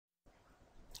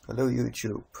Hello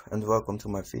YouTube and welcome to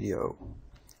my video.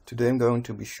 Today I'm going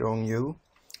to be showing you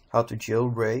how to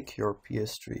jailbreak your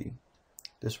PS3.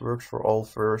 This works for all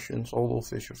versions, all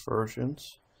official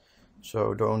versions,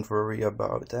 so don't worry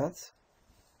about that.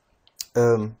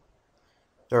 There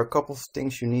are a couple of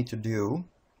things you need to do.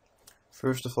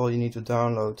 First of all, you need to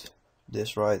download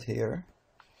this right here.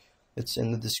 It's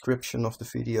in the description of the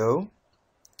video,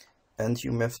 and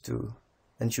you need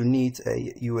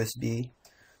a USB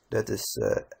that is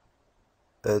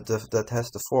that has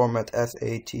the format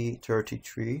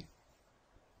FAT33.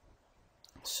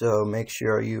 So make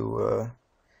sure you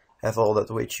have all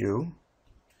that with you.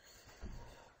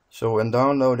 So when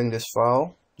downloading this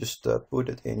file, just put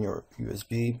it in your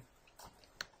USB,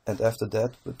 and after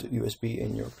that put the USB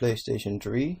in your PlayStation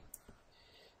 3,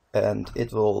 and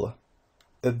it will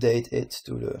update it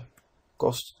to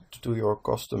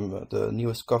the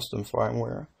newest custom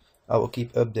firmware. I will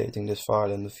keep updating this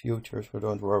file in the future, so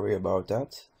don't worry about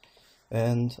that.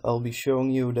 And I'll be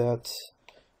showing you that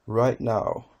right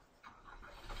now.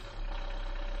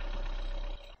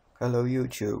 Hello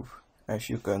YouTube. As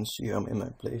you can see, I'm in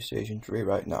my PlayStation 3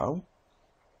 right now.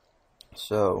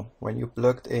 So when you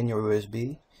plugged in your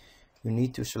USB, you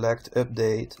need to select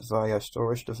update via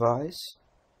storage device.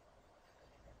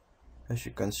 As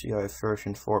you can see, I have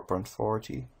version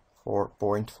 4.40,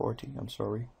 I'm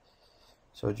sorry.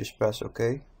 So just press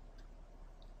OK,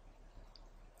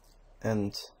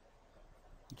 and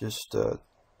just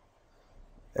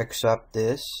accept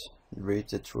this.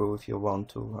 Read it through if you want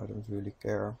to, I don't really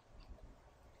care.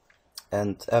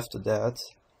 And after that,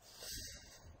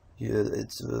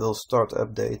 it will start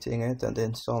updating it and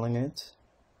installing it.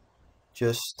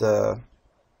 Just and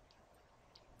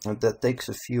that takes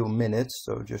a few minutes,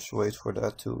 so just wait for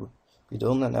that to be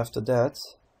done. And after that,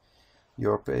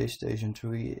 your PlayStation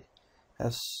 3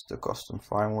 has the custom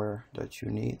firmware that you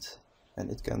need,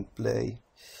 and it can play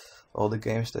all the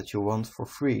games that you want for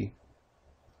free.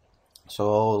 So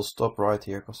I'll stop right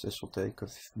here because this will take a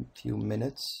few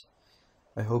minutes.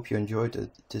 I hope you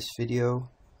enjoyed this video.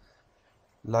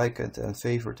 Like it and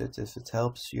favorite it if it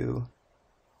helps you.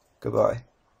 Goodbye.